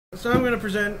So I'm going to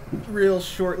present real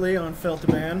shortly on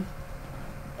Fail2Ban.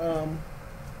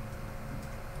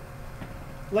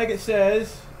 Like it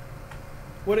says,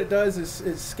 what it does is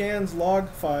it scans log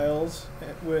files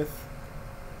with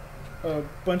a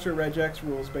bunch of regex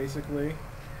rules, basically,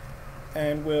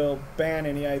 and will ban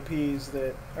any IPs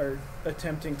that are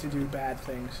attempting to do bad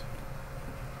things,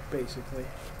 basically.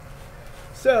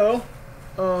 So,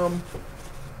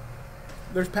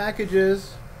 there's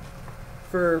packages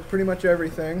for pretty much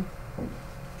everything,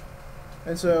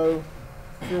 and so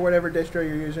for whatever distro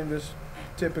you're using, just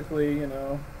typically, you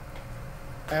know,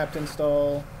 apt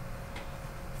install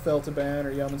Fail2Ban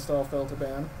or yum install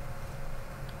Fail2Ban.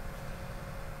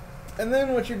 And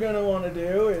then what you're going to want to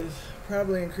do is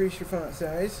probably increase your font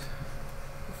size,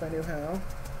 if I knew how.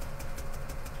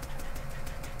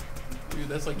 Dude,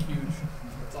 that's like huge.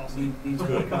 That's awesome.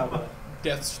 Good.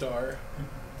 Death Star.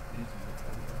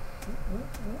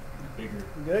 Bigger.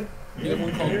 You good? Do you have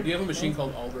one called? Do you have a machine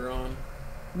called Alderon?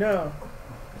 No.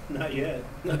 Not yet.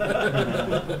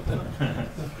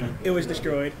 It was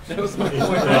destroyed. That was my point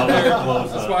Well, right there.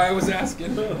 close That's up. why I was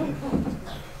asking.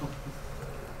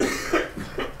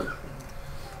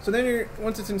 So then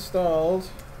once it's installed,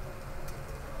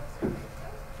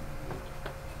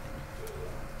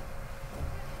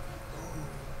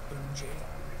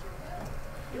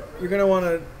 you're going to want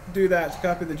to do that to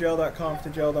copy the gel.conf to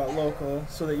gel.local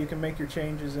so that you can make your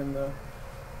changes in the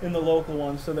local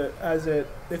one, so that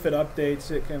if it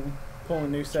updates, it can pull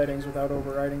in new settings without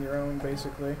overriding your own,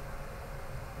 basically.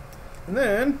 And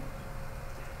then,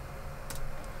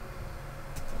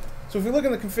 so if we look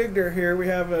in the configure here, we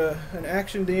have an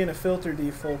action D and a filter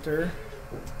D filter.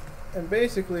 And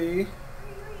basically,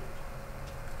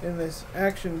 in this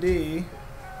action D,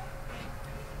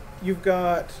 you've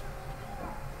got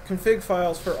config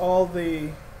files for all the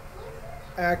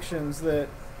actions that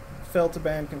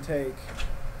Fail2Ban can take.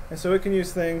 And so it can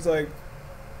use things like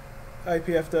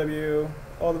IPFW,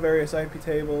 all the various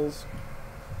IPTables,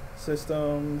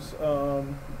 systems,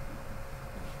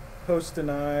 host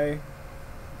deny,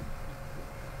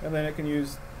 and then it can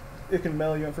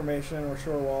mail you information or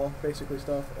shore wall, basically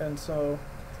stuff. And so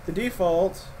the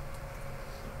default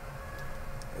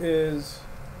is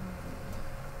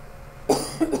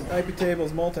IPTables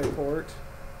multiport.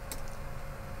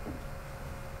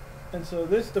 And so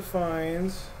this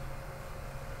defines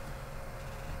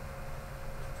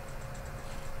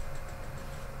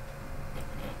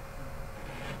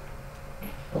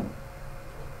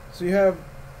so you have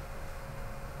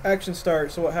action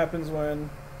start. So what happens when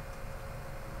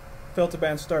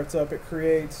Fail2Ban starts up? It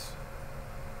creates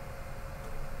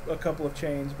a couple of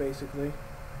chains, basically.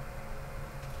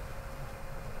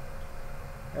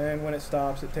 And when it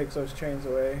stops, it takes those chains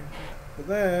away. But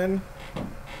then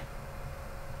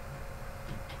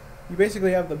you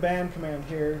basically have the ban command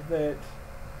here that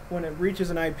when it reaches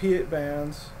an IP it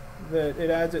bans, that it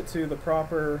adds it to the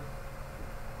proper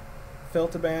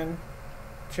Fail2Ban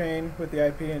chain with the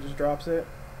IP and just drops it.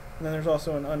 And then there's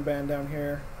also an unban down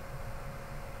here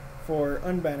for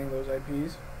unbanning those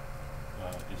IPs.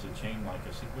 Is a chain like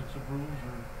a sequence of rules,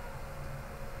 or?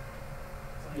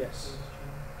 Yes.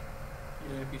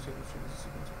 Yeah, IP table is a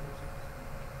sequence of rules.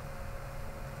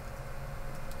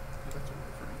 That's what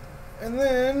we're referring to. And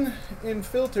then in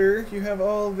filter, you have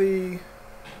all the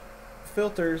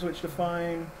filters which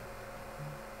define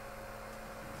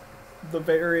the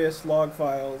various log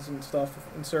files and stuff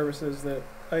and services that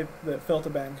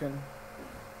Fail2Ban can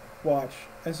watch.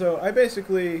 And so I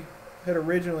basically had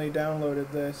originally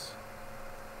downloaded this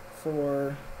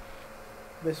for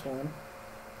this one.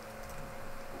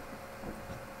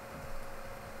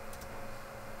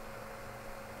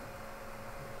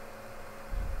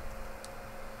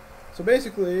 So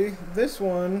basically, this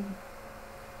one,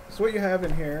 so what you have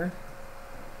in here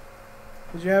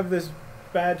is you have this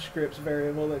badge scripts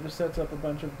variable that just sets up a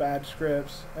bunch of badge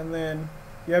scripts, and then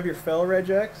you have your fel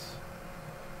regex.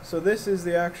 So this is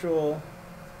the actual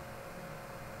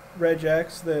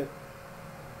regex that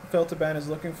Fail2Ban is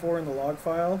looking for in the log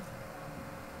file,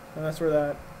 and that's where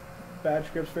that badge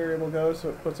scripts variable goes, so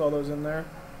it puts all those in there.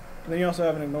 And then you also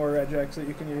have an ignore regex that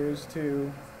you can use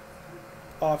to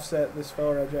offset this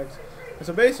fel regex. And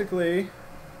so basically,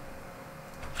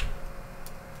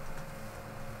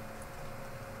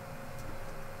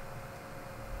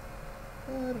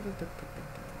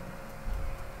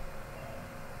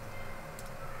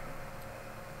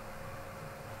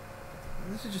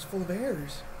 this is just full of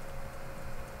errors.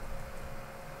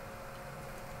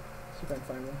 See if I can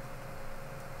find one.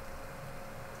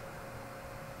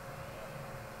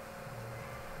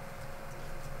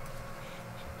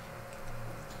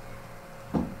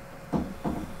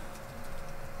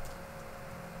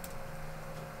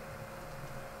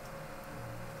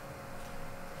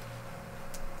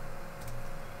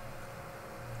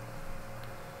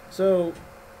 So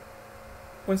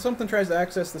when something tries to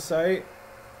access the site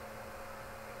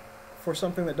for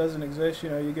something that doesn't exist,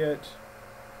 you get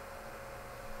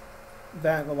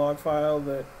that in the log file,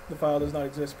 that the file does not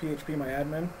exist,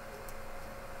 phpMyAdmin.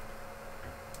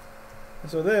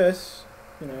 And so this,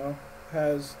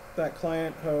 has that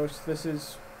client host. This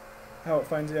is how it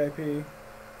finds the IP.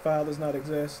 File does not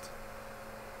exist.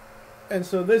 And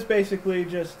so this basically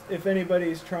just, if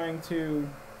anybody's trying to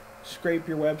scrape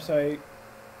your website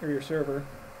or your server,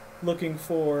 looking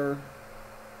for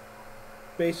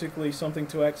basically something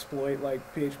to exploit like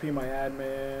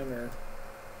phpMyAdmin or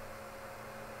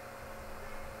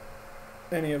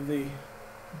any of the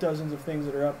dozens of things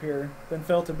that are up here, then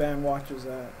Fail2Ban watches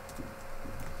that.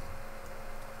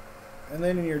 And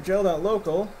then in your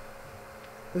gel.local,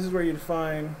 this is where you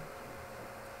define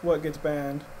what gets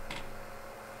banned.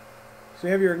 So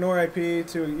you have your ignore IP,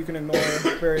 you can ignore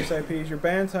various IPs. Your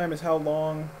ban time is how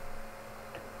long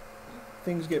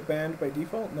things get banned by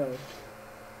default? No.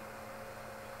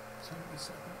 70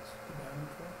 seconds to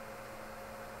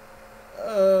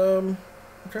ban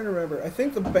I'm trying to remember. I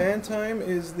think the ban time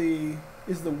is the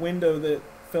window that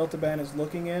Fail2Ban is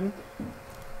looking in,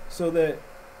 so that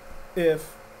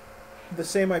if the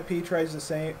same IP tries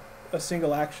a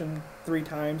single action 3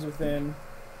 times within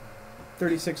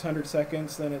 3,600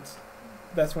 seconds, then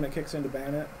that's when it kicks in to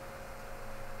ban it.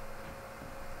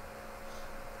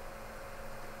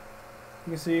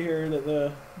 You can see here that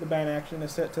the ban action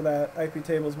is set to that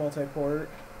IPTables multi-port.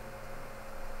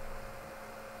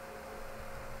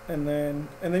 And then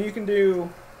you can do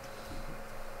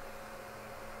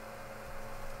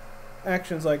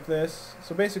actions like this.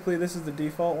 So basically this is the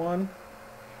default one.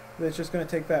 That's just going to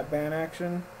take that ban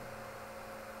action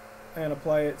and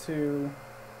apply it to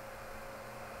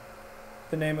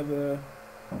the name of the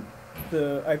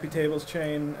IPTables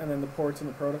chain and then the ports and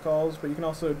the protocols. But you can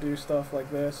also do stuff like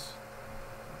this,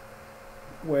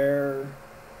 where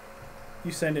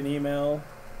you send an email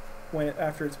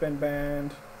after it's been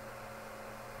banned,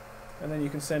 and then you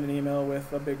can send an email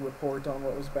with a big report on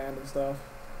what was banned and stuff.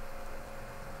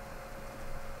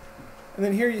 And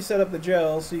then here you set up the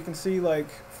gel, so you can see, like,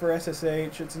 for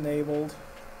SSH it's enabled.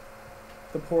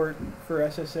 The port for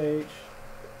SSH,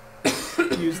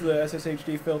 use the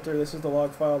SSHD filter. This is the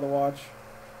log file to watch.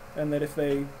 And that if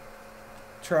they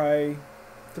try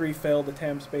 3 failed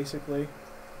attempts, basically,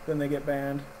 then they get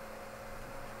banned.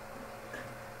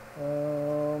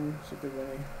 So if there's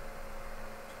any...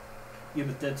 Yeah,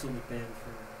 but that's only banned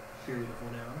for a period of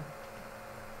 1 hour.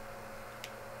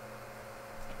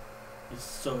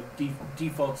 So it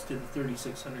defaults to the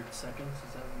 3,600 seconds.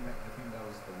 Is that what I think that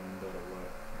was the window to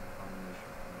look in combination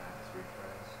with max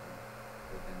retries.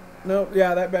 Within the No,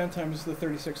 yeah, that ban time is the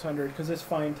 3,600, because this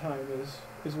find time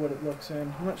is what it looks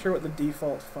in. I'm not sure what the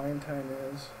default find time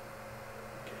is.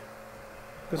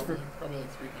 Probably like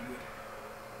 300.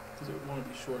 Because it would want to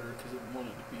be shorter, because it would want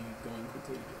it to be going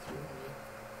quickly to get through all of it.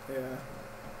 Yeah.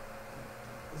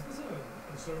 Is this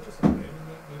a service of daemon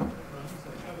that runs?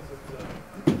 Like, how does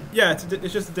it? Yeah,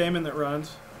 it's just a daemon that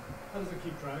runs. How does it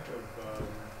keep track of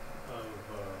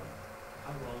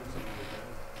how long something is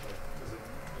banned? Like, does it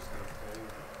just kind of pull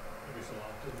every so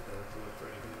often to look for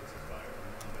anything that's expired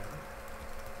and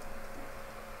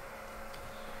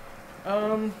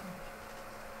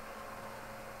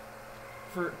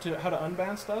unban? How to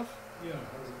unban stuff? Yeah.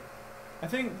 How does it? I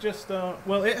think just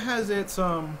well, it has its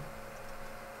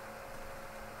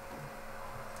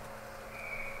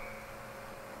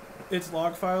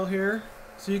log file here,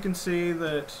 so you can see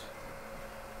that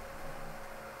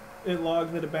it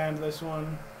logged that it banned this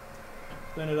one,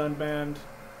 then it unbanned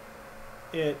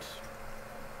it,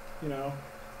 a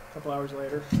couple hours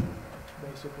later,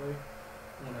 basically.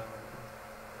 1 hour?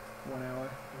 1 hour,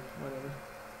 whatever.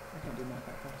 I can't do math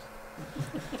that fast.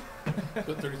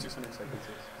 But 3,600 seconds is.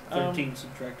 13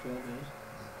 subtract 12 is?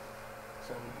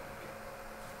 So,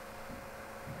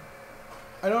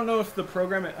 I don't know if the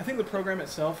program, I think the program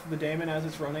itself, the daemon as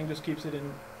it's running, just keeps it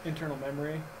in internal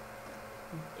memory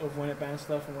of when it bans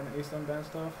stuff and when it needs to unban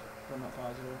stuff. But I'm not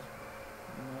positive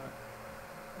on that.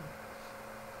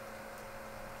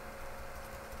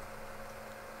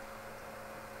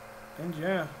 And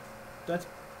yeah, that's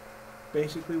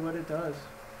basically what it does.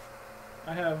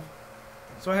 I have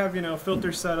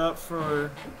filters set up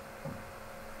for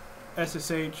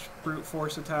SSH brute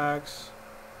force attacks,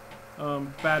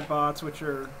 bad bots, which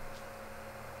are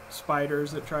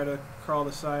spiders that try to crawl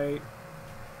the site,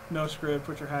 no script,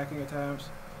 which are hacking attempts.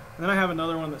 And then I have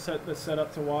another one that's set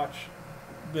up to watch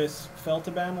this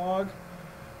Fail2Ban log,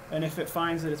 and if it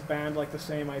finds that it's banned like the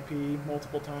same IP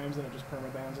multiple times, then it just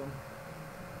permabans them.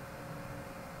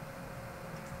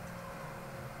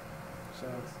 So,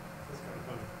 That's kind of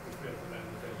funny. We failed to ban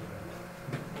the fail-to-ban law.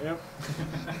 yep.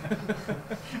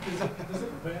 Does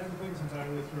it ban things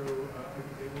entirely through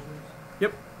IPTables rules?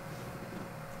 Yep.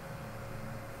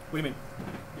 What do you mean?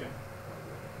 Yeah. I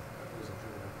wasn't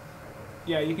sure that.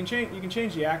 Yeah, you can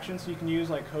change the action, so you can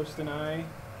use like host deny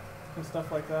and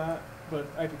stuff like that. But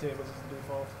IPTables is the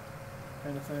default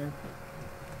kind of thing.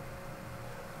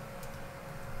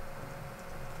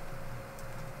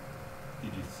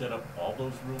 Did you set up all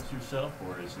those rules yourself,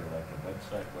 or is there like a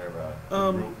website where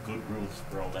good rules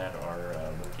for all that are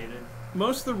located?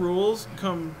 Most of the rules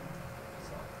come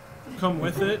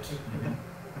with it.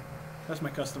 That's my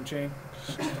custom chain.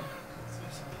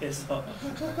 Piss off.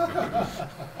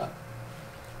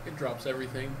 It drops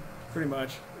everything. Pretty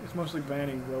much. It's mostly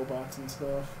banning robots and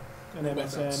stuff. And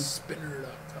Robots on MSN,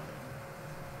 spinner.com.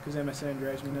 because MSN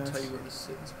drives me I'll nuts. tell you where to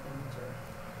sit and spin. Sorry.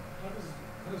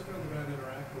 How does fail-to-ban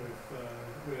interact with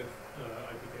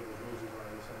IPTables rules you've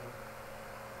already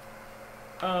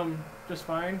set up? Just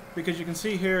fine, because you can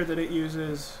see here that it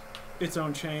uses its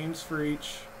own chains for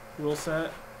each rule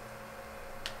set.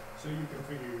 So you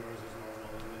configure yours as normal,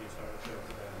 and then you start a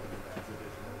fail-to-ban when you add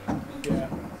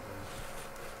additional. Yeah.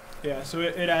 Yeah, so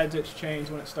it adds its chains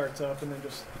when it starts up, and then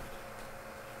just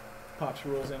pops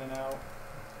rules in and out.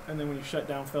 And then when you shut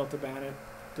down Fail2Ban, it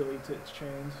deletes its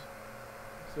chains.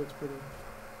 So it's pretty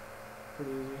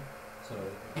easy. So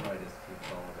it probably just keeps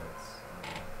all of its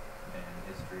ban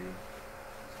history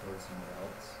stored somewhere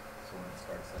else. So when it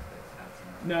starts up, it adds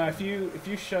another. No, if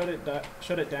you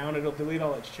shut it down, it'll delete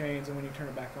all its chains, and when you turn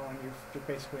it back on, you've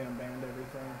basically unbanned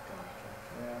everything. Gotcha.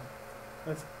 Yeah,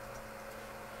 that's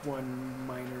one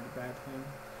minor bad thing.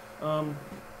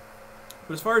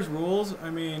 But as far as rules, I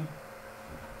mean,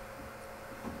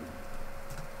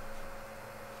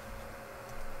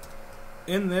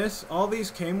 in this, all these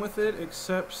came with it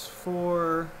except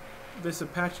for this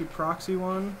Apache proxy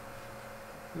one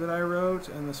that I wrote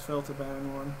and this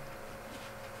Fail2Ban one.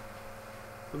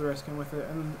 So the rest came with it,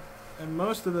 and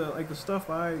most of the stuff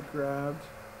I grabbed,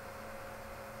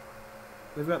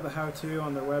 they've got the how-to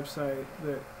on their website.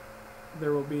 That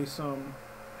there will be some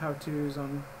how-tos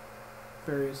on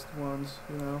various ones,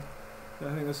 you know.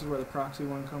 I think this is where the proxy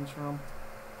one comes from.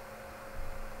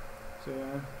 So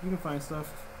yeah, you can find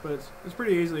stuff, but it's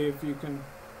pretty easy if you can,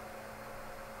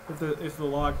 if the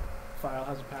log file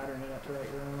has a pattern in it to write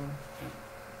your own.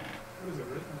 What is it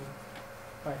written in?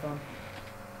 Python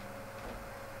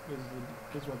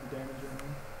is what the damage is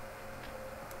in.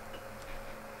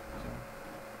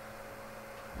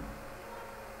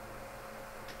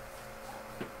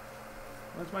 So.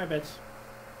 That's my bits.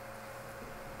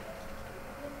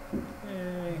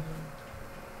 Yay.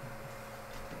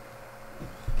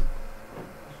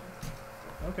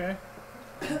 Okay.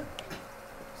 So, I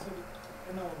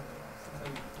know, since I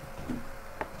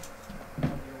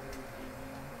have the older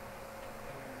gaming,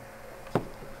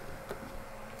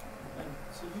 and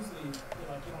so usually,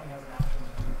 like, it only has an option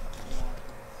to log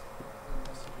the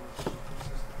investigation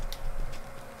system.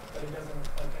 But it doesn't,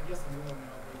 like, I guess the new one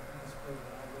now, you can split it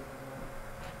out a little bit more.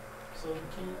 So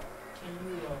can you,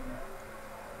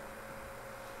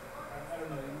 I don't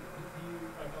know, do you,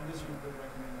 like, on this you would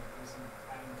recommend, like, this and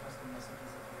adding custom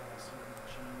messages if you have a certain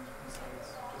change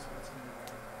besides just what's in your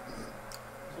log.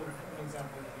 So an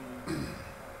example would be,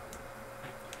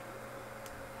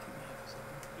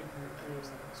 if you're curious,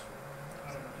 like,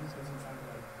 I don't know, use an example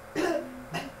like, you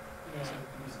know,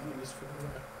 Using this for the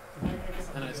web. I guess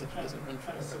And I'm I said it doesn't run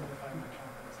trying to forever. simplify my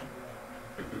confidence and do that.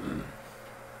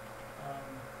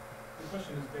 The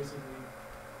question is basically,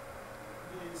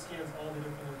 it scans all the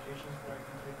different locations for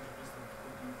IPTables or just the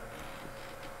default.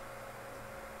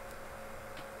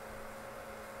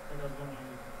 Like I was wondering how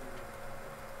you configure it.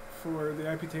 For the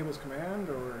IPTables command,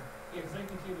 or Yeah, because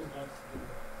IPTables does do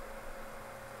it.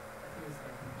 I think it's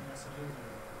like messages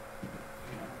or,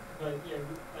 but yeah,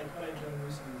 like what I've done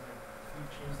recently is like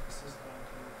we've changed the system out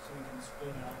to so we can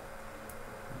split out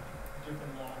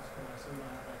different logs for like, so we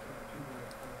don't have like, people that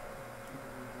people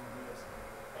who do this,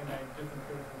 and at different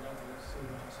critical levels, so we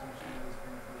don't have so much noise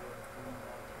going through the one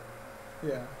log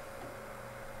carrier. yeah.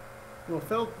 Well,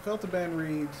 Fail2Ban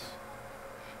reads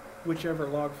whichever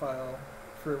log file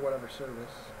for whatever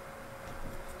service.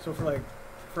 So for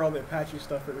all the Apache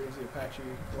stuff, it reads the Apache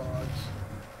logs.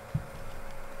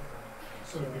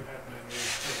 So if you had menus,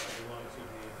 just like belong to the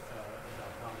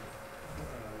 .com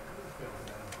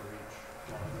fail-to-ban for each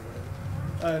log or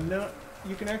whatever. No,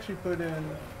 you can actually put in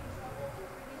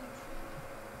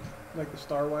like the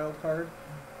star wildcard.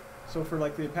 So for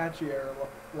like the Apache error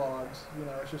logs, you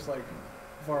know, it's just like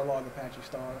var log Apache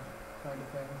star kind of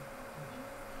thing.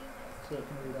 So it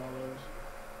can read all those.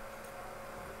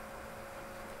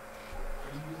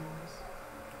 you using this?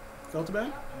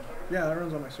 Fail2Ban? Yeah, that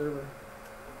runs on my server.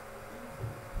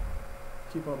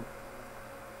 Keep all the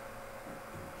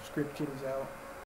script kiddies out.